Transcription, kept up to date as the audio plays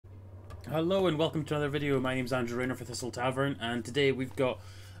Hello and welcome to another video. My name's Andrew Rayner for Thistle Tavern, and today we've got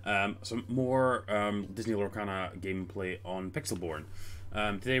some more Disney Lorcana gameplay on Pixelborn.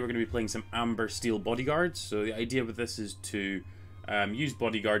 Today we're going to be playing some Amber Steel Bodyguards. So the idea with this is to use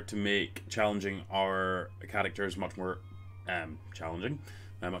Bodyguard to make challenging our characters much more challenging,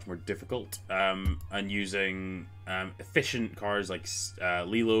 much more difficult, and using efficient cards like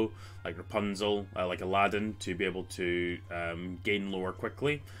Lilo, like Rapunzel, like Aladdin, to be able to gain lore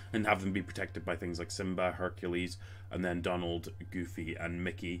quickly and have them be protected by things like Simba, Hercules, and then Donald, Goofy, and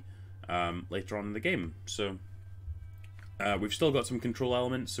Mickey later on in the game. So we've still got some control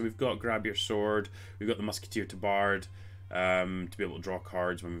elements. So we've got Grab Your Sword, we've got the Musketeer to Bard to be able to draw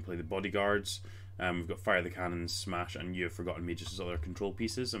cards when we play the Bodyguards. We've got Fire the Cannon, Smash, and You Have Forgotten Me just as other control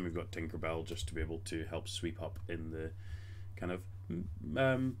pieces, and we've got Tinkerbell just to be able to help sweep up in the kind of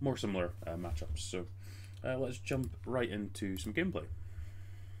more similar matchups. So let's jump right into some gameplay.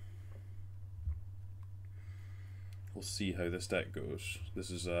 We'll see how this deck goes. This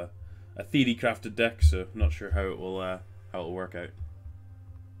is a theory crafted deck, so I'm not sure how it will work out.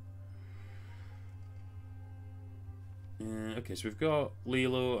 Okay, so we've got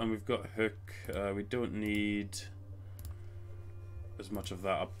Lilo and we've got Hook. We don't need as much of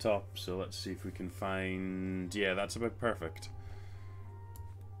that up top, so let's see if we can find... Yeah, that's about perfect.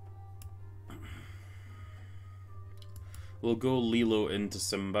 We'll go Lilo into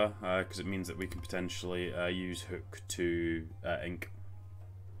Simba, because it means that we can potentially use Hook to ink.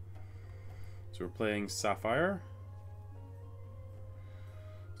 So we're playing Sapphire.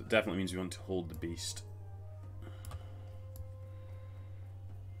 So it definitely means we want to hold the beast.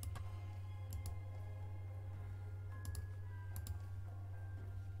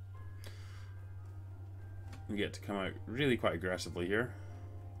 We get to come out really quite aggressively here.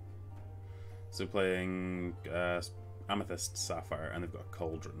 So playing Amethyst Sapphire, and they've got a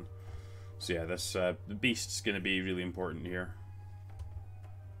Cauldron. So yeah, this the beast's going to be really important here.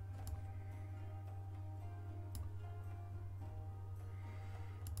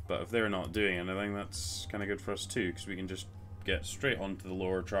 But if they're not doing anything, that's kind of good for us too, because we can just get straight onto the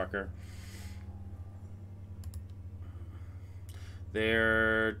lower tracker.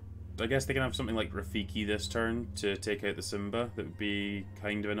 I guess they can have something like Rafiki this turn to take out the Simba. That would be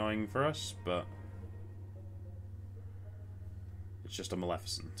kind of annoying for us, but it's just a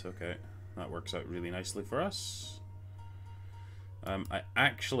Maleficent. Okay, that works out really nicely for us. I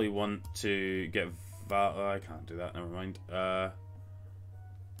actually want to get I can't do that, never mind. I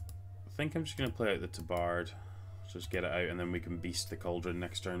think I'm just going to play out the Tabard. Just get it out, and then we can Beast the Cauldron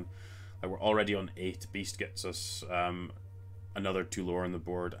next turn. Like, we're already on 8. Beast gets us another 2 lore on the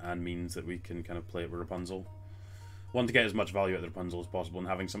board, and means that we can kind of play it with Rapunzel. Want to get as much value out of the Rapunzel as possible, and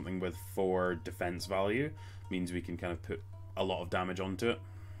having something with 4 defense value means we can kind of put a lot of damage onto it.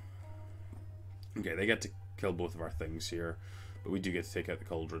 Okay, they get to kill both of our things here, but we do get to take out the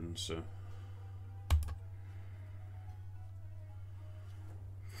Cauldron, so...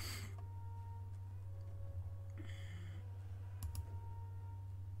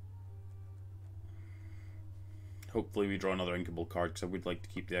 Hopefully we draw another inkable card, because I would like to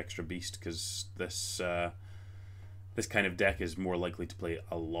keep the extra beast, because this this kind of deck is more likely to play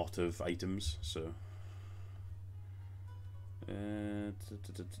a lot of items, so...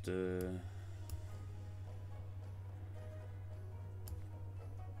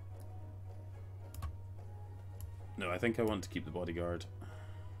 No, I think I want to keep the Bodyguard.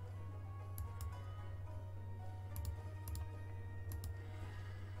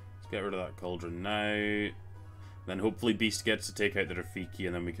 Let's get rid of that Cauldron now. Then hopefully Beast gets to take out the Rafiki,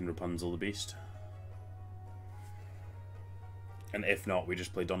 and then we can Rapunzel the Beast. And if not, we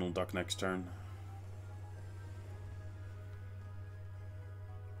just play Donald Duck next turn.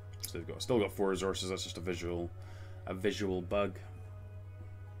 So they've still got 4 resources. That's just a visual bug.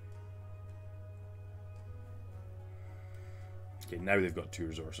 Okay, now they've got 2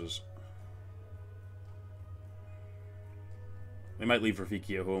 resources. They might leave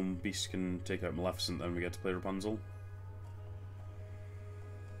Rafiki at home. Beast can take out Maleficent, then we get to play Rapunzel.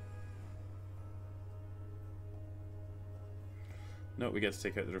 No, we get to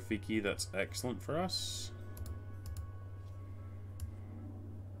take out the Rafiki. That's excellent for us.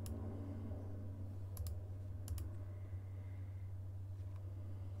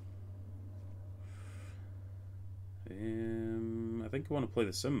 I think I want to play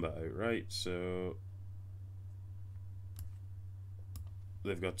the Simba out, right? So...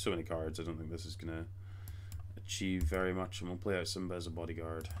 They've got so many cards, I don't think this is going to achieve very much, and we'll play out Simba as a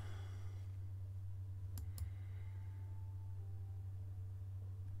Bodyguard.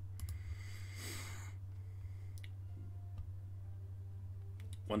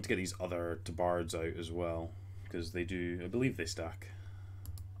 want to get these other Bodyguards out as well, because they do, I believe they stack.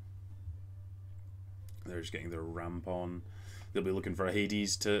 They're just getting their ramp on. They'll be looking for a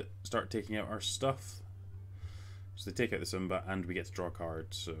Hades to start taking out our stuff. So they take out the Simba and we get to draw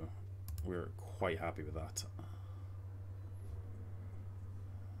cards, so we're quite happy with that.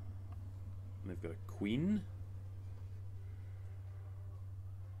 They've got a Queen.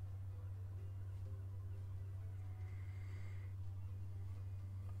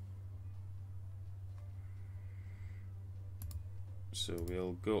 So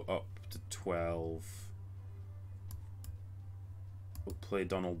we'll go up to 12. We'll play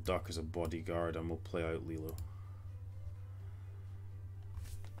Donald Duck as a bodyguard and we'll play out Lilo.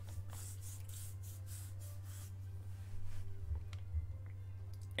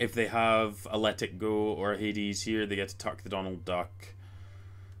 If they have a Let It Go or a Hades here, they get to tuck the Donald Duck.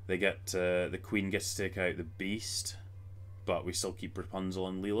 They get the Queen gets to take out the Beast, but we still keep Rapunzel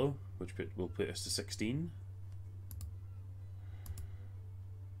and Lilo, which will put us to 16.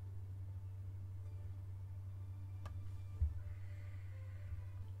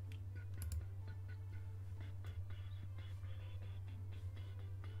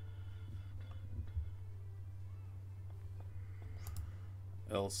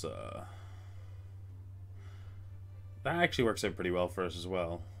 Elsa. That actually works out pretty well for us as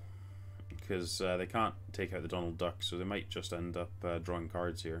well, because they can't take out the Donald Duck, so they might just end up drawing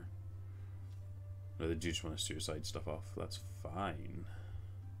cards here. No, they do just want to suicide stuff off. That's fine.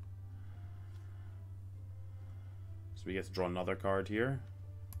 So we get to draw another card here.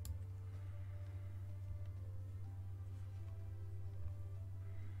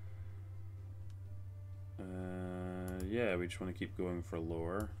 Yeah, we just want to keep going for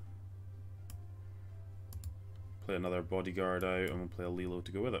lore. Play another bodyguard out and we'll play a Lilo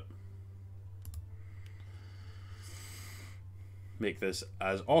to go with it. Make this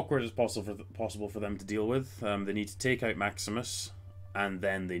as awkward as possible for them to deal with. They need to take out Maximus and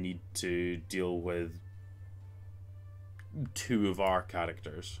then they need to deal with 2 of our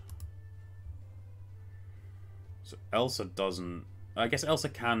characters. So Elsa doesn't... I guess Elsa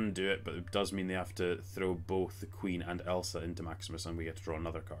can do it, but it does mean they have to throw both the Queen and Elsa into Maximus and we get to draw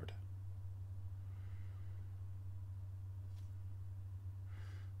another card.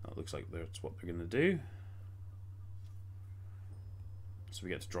 That looks like that's what they're going to do. So we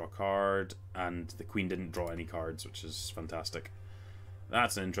get to draw a card, and the Queen didn't draw any cards, which is fantastic.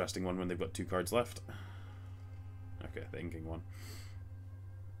 That's an interesting one when they've got 2 cards left. Okay, the inking one.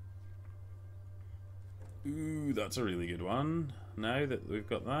 Ooh, that's a really good one. Now that we've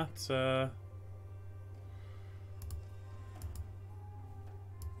got that,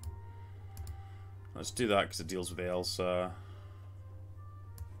 let's do that because it deals with Elsa.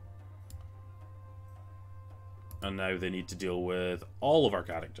 And now they need to deal with all of our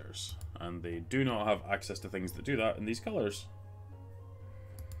characters, and they do not have access to things that do that in these colors.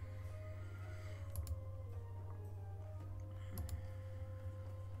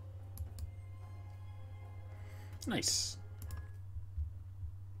 Nice.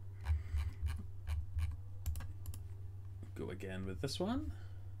 Go again with this one.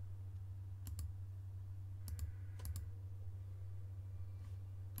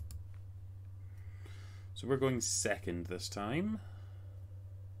 So we're going second this time.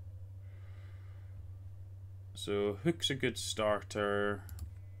 So Hook's a good starter.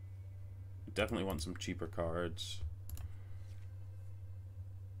 Definitely want some cheaper cards.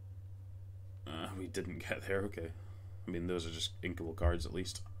 We didn't get there, okay. I mean, those are just inkable cards at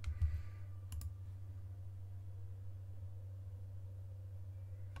least.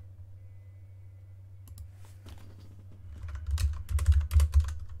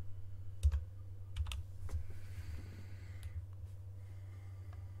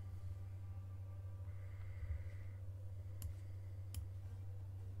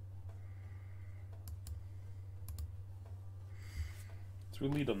 So we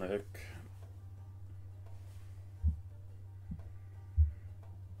lead on the Hook.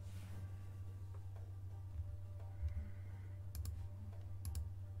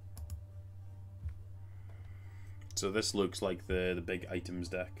 So this looks like the big items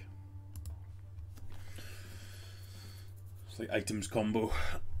deck. It's like items combo.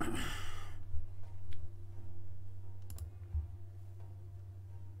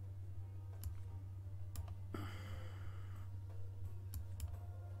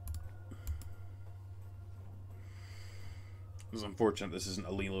 It's unfortunate this isn't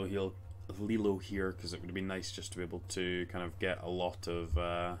a Lilo here, because it would have been nice just to be able to kind of get a lot of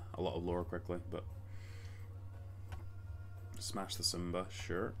lore quickly, but. Smash the Simba,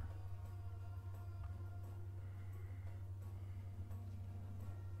 sure.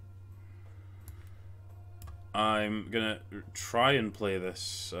 I'm gonna try and play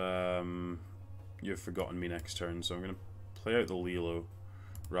this. You've forgotten me next turn, so I'm gonna play out the Lilo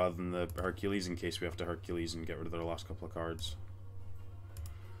rather than the Hercules in case we have to Hercules and get rid of their last couple of cards.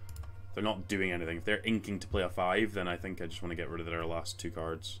 They're not doing anything. If they're inking to play a 5, then I think I just want to get rid of their last 2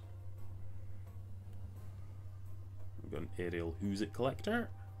 cards. We've got an Aerial Who's It Collector.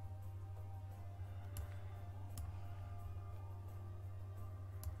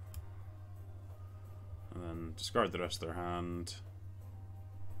 And then discard the rest of their hand.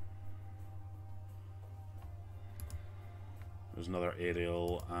 There's another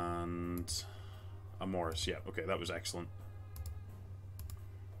Aerial and a Morris. Yeah, okay, that was excellent.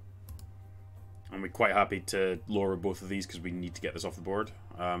 And we're quite happy to lower both of these because we need to get this off the board.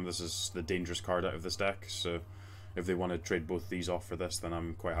 This is the dangerous card out of this deck, so if they want to trade both these off for this, then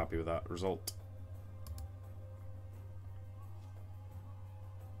I'm quite happy with that result.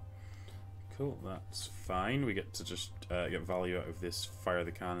 Cool, that's fine. We get to just get value out of this Fire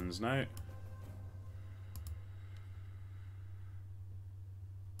the Cannons now.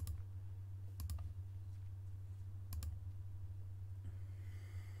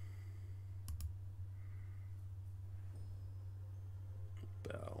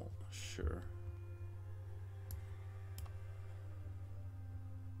 Bell, sure.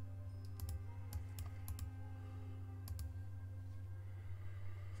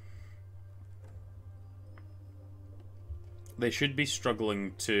 They should be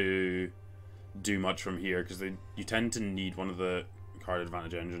struggling to do much from here because you tend to need one of the card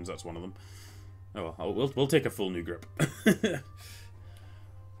advantage engines. That's one of them. Oh well, we'll take a full new grip.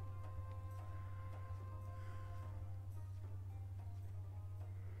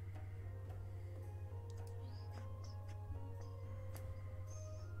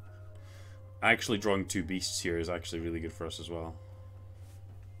 Actually, drawing 2 beasts here is actually really good for us as well.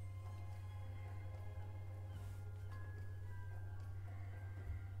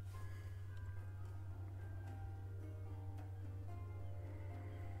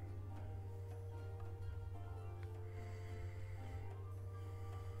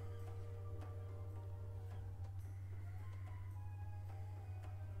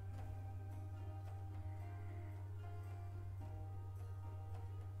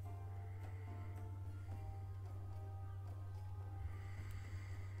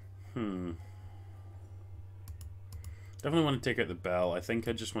 Definitely want to take out the Bell. I think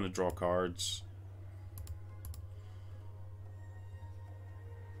I just want to draw cards.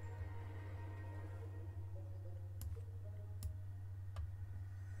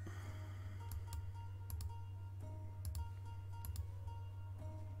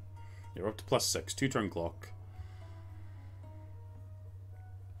 Yeah, we're up to +6, 2 turn clock.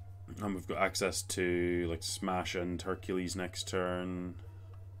 And we've got access to like Smash and Hercules next turn.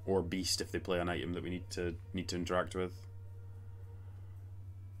 Or Beast if they play an item that we need to interact with.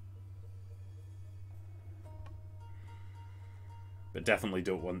 But definitely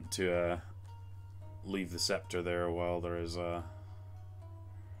don't want to leave the Scepter there while there is a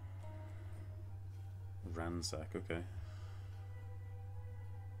Ransack. Okay.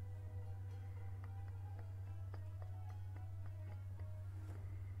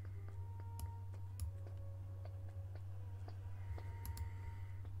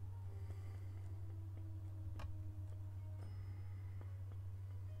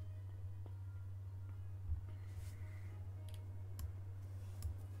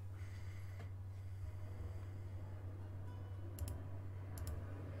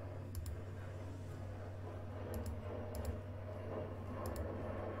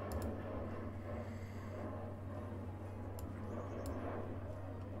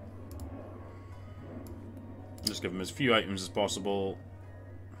 Just give them as few items as possible.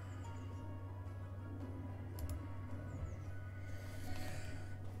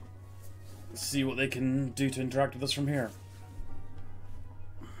 See what they can do to interact with us from here.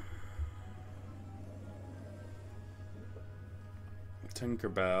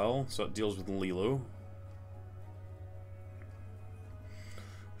 Tinkerbell, so it deals with Lilo.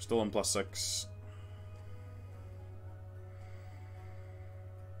 We're still on +6.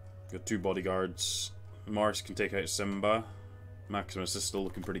 Got 2 bodyguards. Mars can take out Simba. Maximus is still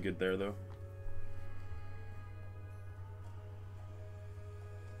looking pretty good there, though.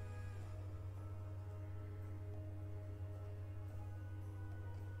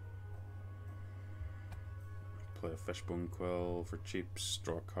 Play a Fishbone Quill for cheaps.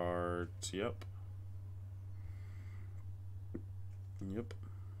 Draw cards. Yep. Yep.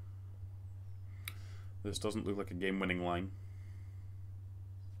 This doesn't look like a game-winning line.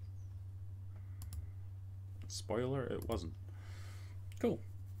 Spoiler, it wasn't. Cool.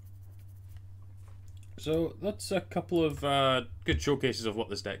 So that's a couple of good showcases of what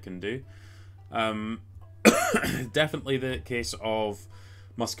this deck can do. Definitely the case of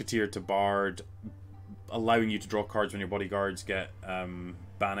Musketeer to Bard, allowing you to draw cards when your bodyguards get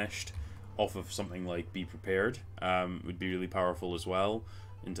banished off of something like Be Prepared, would be really powerful as well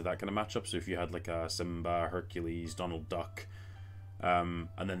into that kind of matchup. So if you had like a Simba, Hercules, Donald Duck, and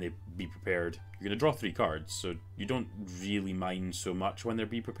then they Be Prepared, you're going to draw 3 cards, so you don't really mind so much when they're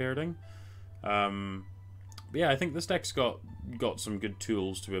Be Preparing. But yeah, I think this deck's got some good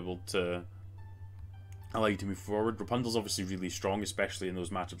tools to be able to allow you to move forward. Rapunzel's obviously really strong, especially in those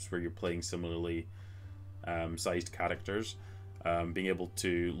matchups where you're playing similarly sized characters. Being able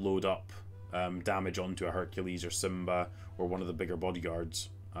to load up damage onto a Hercules or Simba or one of the bigger bodyguards,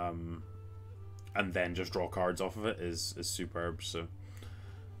 and then just draw cards off of it is superb. So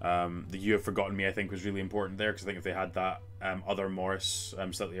the You Have Forgotten Me, I think, was really important there, because I think if they had that other Morris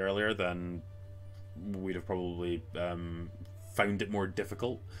slightly earlier, then we'd have probably found it more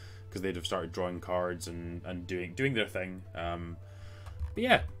difficult, because they'd have started drawing cards and doing their thing. But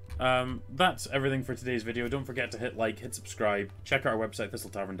yeah, that's everything for today's video. Don't forget to hit like, hit subscribe, check out our website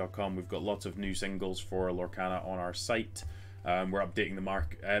thistletavern.com. We've got lots of new singles for Lorcana on our site. We're updating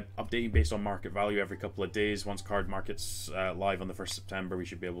the updating based on market value every couple of days. Once card market's live on the 1st of September, we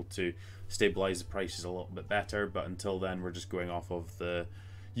should be able to stabilize the prices a little bit better, but until then we're just going off of the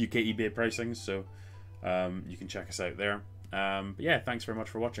UK eBay pricing, so you can check us out there. But yeah, thanks very much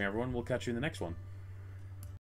for watching, everyone. We'll catch you in the next one.